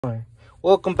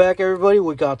Welcome back, everybody.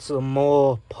 We got some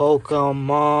more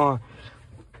Pokemon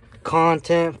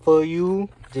content for you.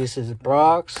 This is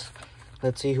Brock's.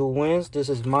 Let's see who wins. This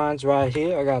is mine's right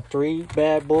here. I got 3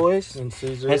 bad boys. And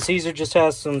Cesar. And Cesar just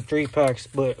has some 3 packs,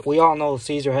 but we all know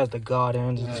Cesar has the god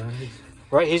ends.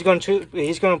 Right, he's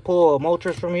gonna pull a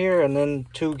Moltres from here and then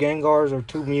 2 Gengars or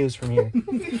 2 Mews from here.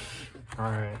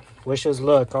 Alright. Wish us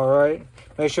luck, alright?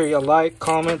 Make sure you like,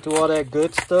 comment, do all that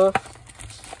good stuff.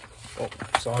 Oh,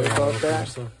 sorry about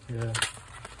that. Yeah.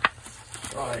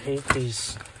 Oh, I hate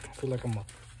these. I feel like I'm gonna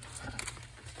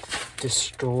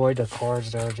destroy the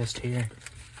cards that are just here.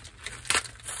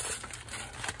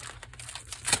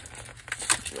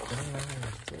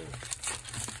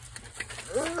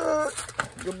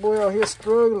 Good boy out here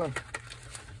struggling.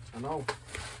 I know.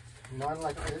 Mine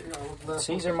like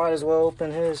Cesar might as well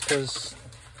open his because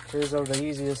his are the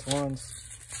easiest ones.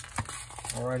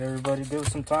 Alright, everybody, give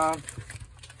us some time.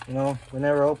 You know, we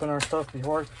never open our stuff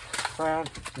before. Yeah,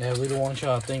 we don't want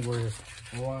y'all to think we're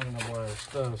lying about our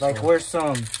stuff. Like, so. we're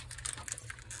some.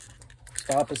 It's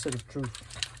the opposite of truth.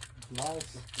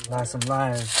 Lies, some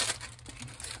liars.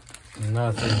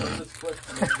 Nothing.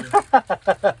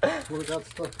 We got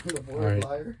stuff in the board, right.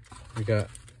 liar. We got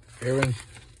Aaron,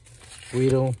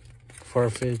 Weedle,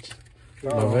 Farfetch,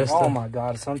 Oh my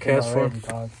god, something already,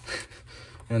 dog.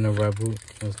 and a Raboot.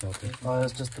 That's nothing. Oh,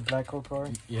 that's just the black code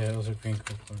card? Yeah, it was a green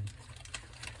code card.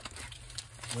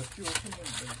 Let's do it.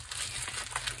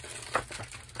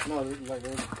 No, this is like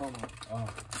really fun. Oh.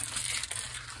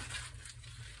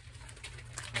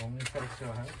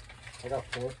 I got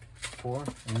 4. 4?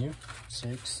 And you?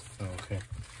 6. Oh, okay.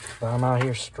 But I'm out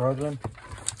here struggling.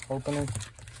 Opening.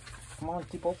 Come on,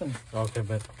 keep opening. Okay,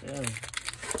 bet. Yeah.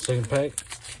 Second pack.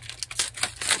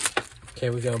 Okay,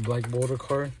 we got a black border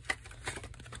card.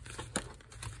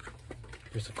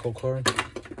 Here's the code card.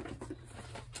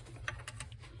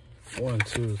 1,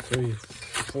 2, 3,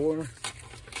 4.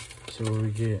 See what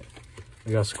we get.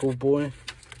 We got Schoolboy,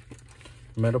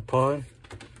 Metapod,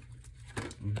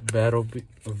 Battle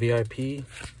VIP,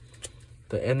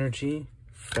 The Energy,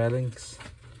 Phalanx,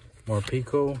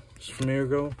 Morpeko,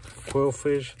 Smeargle,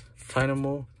 Quillfish,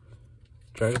 Tynamo,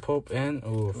 Dragapult, and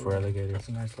for alligator. That's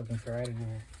a nice looking for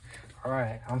alligator.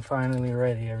 Alright, I'm finally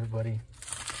ready, everybody.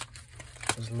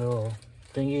 This little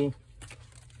thingy.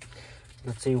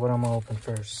 Let's see what I'm gonna open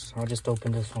first. I'll just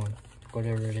open this one,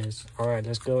 whatever it is. Alright,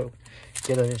 let's go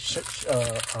get a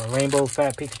rainbow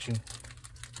fat Pikachu.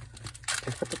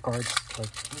 Let's put the cards.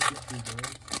 Like,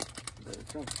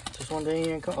 this one didn't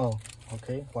even come. Oh,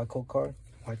 okay. White code card.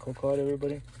 White code card,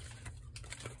 everybody.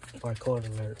 White code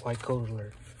alert. White code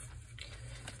alert.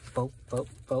 Vote, vote,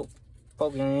 vote.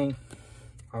 Vote, gang.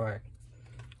 Alright.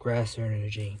 Grass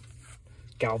Energy.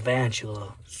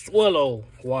 Galvantula, Swallow,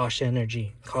 Wash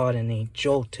Energy, Cottonee,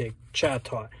 Joltik,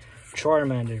 Chatot,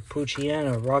 Charmander,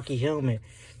 Poochyena, Rocky Helmet,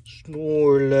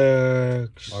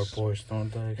 Snorlax. Our boy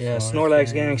Snorlax. Yeah,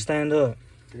 Snorlax gang, stand up.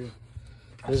 Yeah.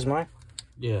 This is mine?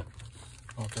 Yeah.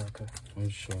 Okay, okay. I'm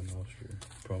just showing off your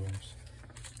promos.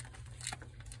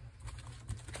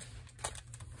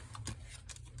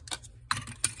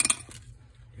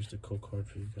 Here's the code card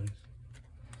for you guys.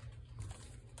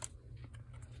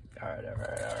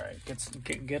 Alright.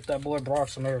 Get that boy Brock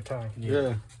some airtime.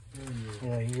 Yeah.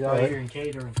 Yeah, he's out here in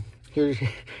catering. Here's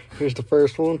the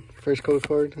first one, first code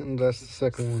card, and that's the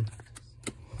second one.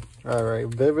 All right,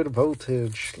 Vivid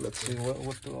Voltage. Let's see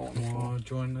what do I want. Come on,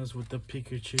 join us with the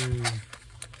Pikachu.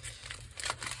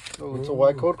 Oh, it's a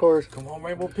white code card. Come on,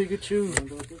 Rainbow Pikachu.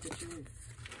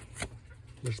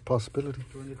 There's a possibility.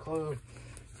 Join the club.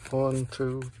 1,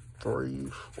 2, 3,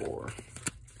 4.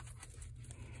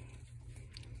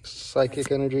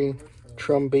 Psychic Energy,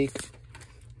 Trumbeak,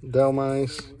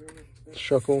 Delmise,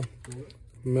 Shuckle,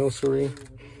 Milcery,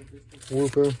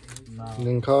 Wooper,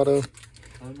 Linkata,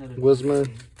 Whismer,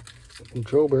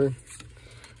 Drober,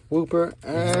 Wooper,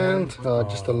 and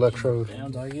just Electrode.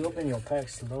 Damn, dog, you open your pack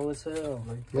slow as hell.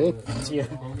 Me? Yeah.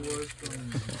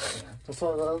 That's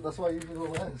why you go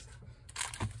last.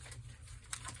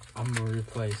 I'm gonna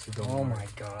replace it. Oh my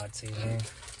god, see, man.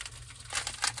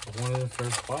 One of the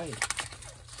first fight.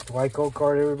 White code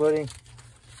card, everybody.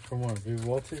 From what? Vivid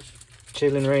Voltage?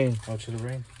 Chillin' Rain. Oh, to the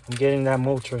ring? I'm getting that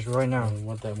Moltres right now. I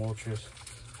want that Moltres.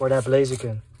 Or that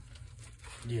Blaziken.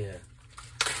 Yeah.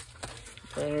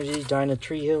 Energy, Dyna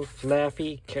Tree Hill,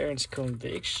 Flaffy, Karen's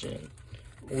Conviction,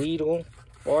 Weedle,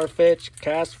 Farfetch,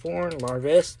 Castform,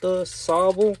 Larvesta,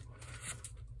 Sobble.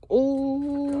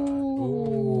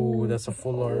 Ooh. Ooh, that's a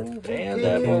full art. Damn,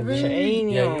 that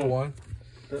Volcanion. Yeah, you won.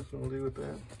 Definitely with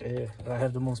that. Yeah, I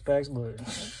have the most packs, but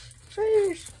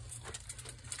sheesh.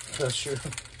 That's true.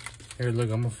 Here,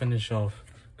 look, I'm gonna finish off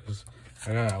because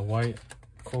I got a white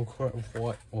code card,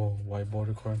 white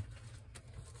border card.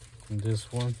 And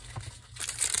this one,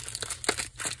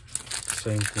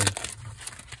 same thing.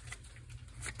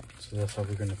 So that's how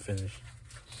we're gonna finish.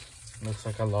 Looks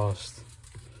like I lost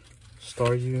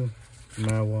Staryu,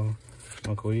 Mawa,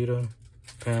 Makoita,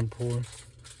 Pampor,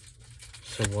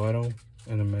 Sawado,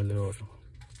 and a Meliodo.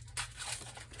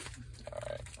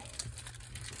 Alright.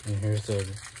 And here's the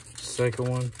second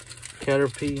one.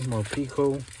 Caterpie,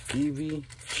 Morpeko, Eevee,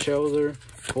 Shelter,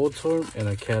 Voltorb, and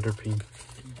a Caterpie.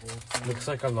 Looks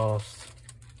like I lost.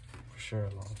 For sure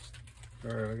I lost.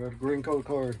 Alright, I got a green code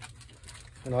card.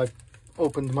 And I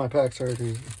opened my packs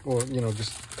already. Or, you know,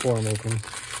 just tore them open.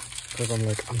 Because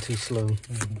I'm too slow.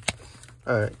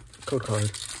 Alright, code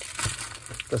card.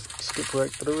 Let's skip right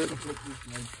through it.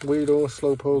 Weedle,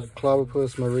 Slowpoke,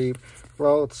 Clobbopus, Mareep,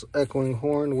 Routes, Echoing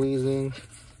Horn, Weezing.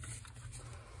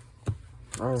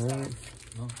 Alright.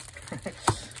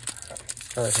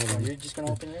 Alright, hold on. You're just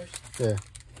gonna open yours? Yeah.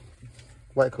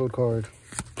 White code card.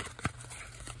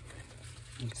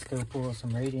 You can still pull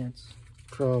some Radiance.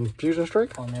 From Fusion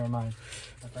Strike. Oh, never mind.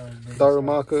 I thought it was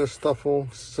Darumaka, Stuffle,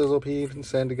 Sizzlepede,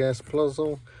 Sandygast,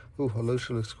 Puzzle. Ooh,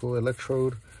 Halusha looks cool.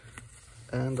 Electrode.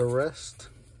 And the rest.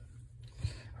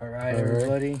 Alright,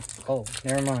 everybody. Oh,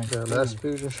 never mind. Yeah, last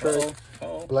Fusion Strike.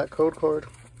 Black code card.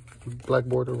 Black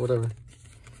border, whatever.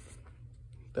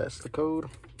 That's the code.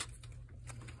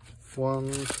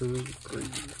 1, 2, 3,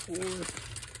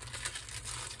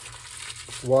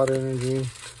 4. Water Energy.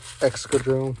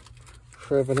 Excadrill.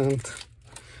 Trevenant.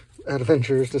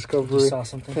 Adventures, Discovery. You saw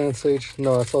something? Pansage.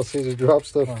 No, I saw Cesar drop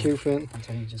stuff. Cufant.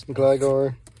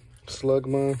 Gligar.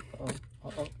 Slugma.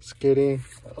 Skitty.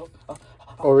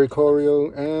 Oricorio.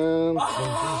 And...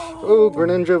 oh,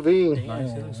 Greninja V.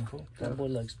 Nice, it looks cool. That boy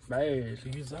looks bad.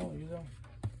 Use that one, use that one.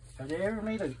 Have they ever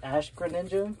made an Ash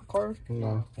Greninja card?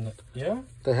 No. Yeah?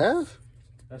 They have?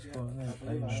 That's cool.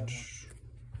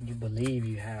 You believe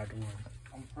you had one.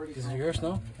 Is it yours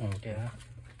now? Oh, okay. Yeah.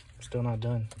 Still not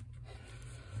done.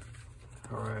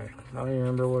 Alright. I don't even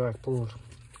remember what I pulled.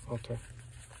 Okay.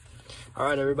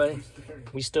 Alright, everybody.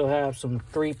 We still have some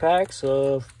 3 packs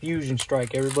of Fusion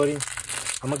Strike, everybody.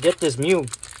 I'm going to get this Mew.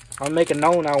 I'm making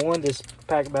known I won this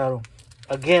pack battle.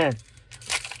 Again.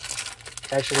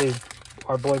 Actually,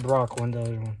 our boy Brock won the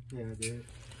other one. Yeah, I did.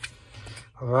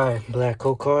 Alright, black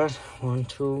code card. 1,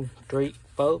 2, 3,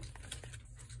 4.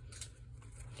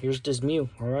 Here's this Mew,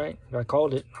 alright? I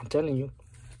called it. I'm telling you.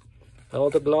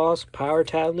 Elder Gloss, Power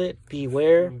Tablet,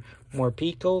 Beware,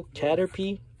 Morpeko,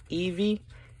 Caterpie, Eevee,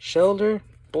 Shelter,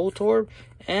 Voltorb,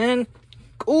 and...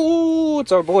 ooh,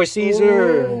 it's our boy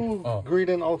Cesar. Oh.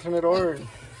 Greedent alternate art.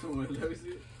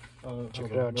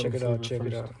 Check it out, check it out, check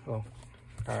it out. Oh.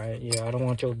 Alright, yeah, I don't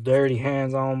want your dirty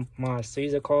hands on my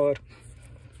Cesar card.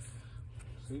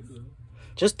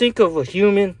 Just think of a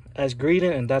human as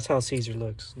Greedent, and that's how Cesar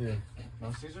looks. Yeah.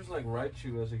 Now Caesar's like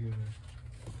Raichu as a human.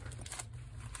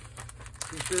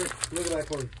 You sure? Look at that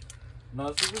card.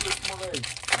 No, Caesar looks more like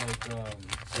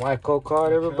White code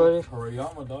card, everybody.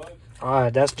 Hariyama, dog.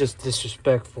 Alright, that's just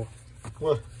disrespectful.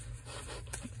 What?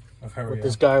 What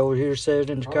this guy over here said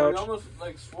in the couch. Hariyama's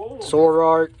like swole.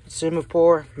 Sword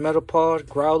Simipour, Metapod,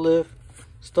 Growlithe,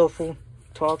 Stuffle,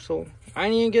 Toxel. I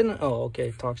ain't even getting... oh,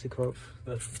 okay. Toxicroak.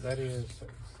 That is...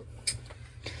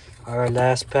 Alright,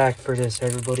 last pack for this,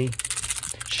 everybody.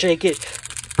 Shake it.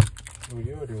 Well,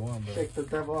 you already won, bro. Take the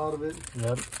devil out of it.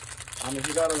 Yep. I mean,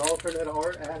 you got an alternate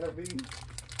art and a V.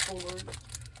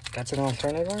 That's an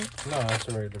alternate art? No, that's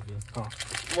a regular V. Oh.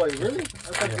 Wait, really? I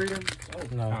thought Greedent...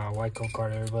 oh. No. White code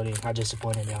card, everybody. I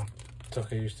disappointed y'all. It's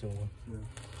okay, you still won.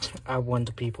 I won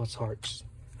the people's hearts.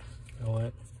 You know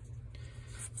what?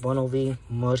 Bunnelby,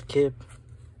 Mudkip,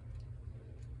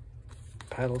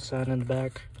 Paddle Sign in the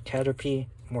back, Caterpie,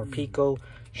 Morpeko,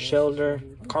 Shelter,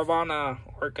 Carvana,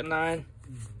 Arcanine.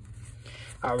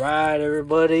 Alright,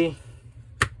 everybody.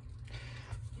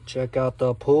 Check out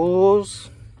the pulls.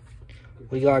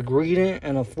 We got Greedent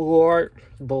and a full art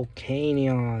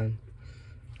Volcanion.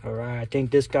 Alright, I think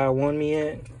this guy won me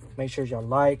it. Make sure y'all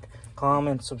like,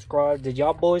 comment, subscribe. Did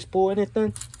y'all boys pull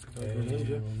anything?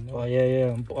 Oh,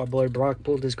 yeah. Our boy Brock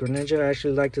pulled this Greninja. I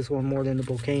actually like this one more than the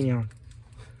Volcanion.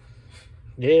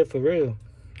 Yeah, for real.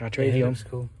 I'll trade you.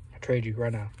 Cool. I'll trade you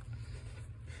right now.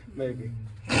 Maybe.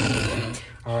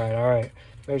 Alright.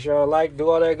 Make sure y'all like, do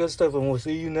all that good stuff, and we'll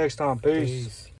see you next time. Peace.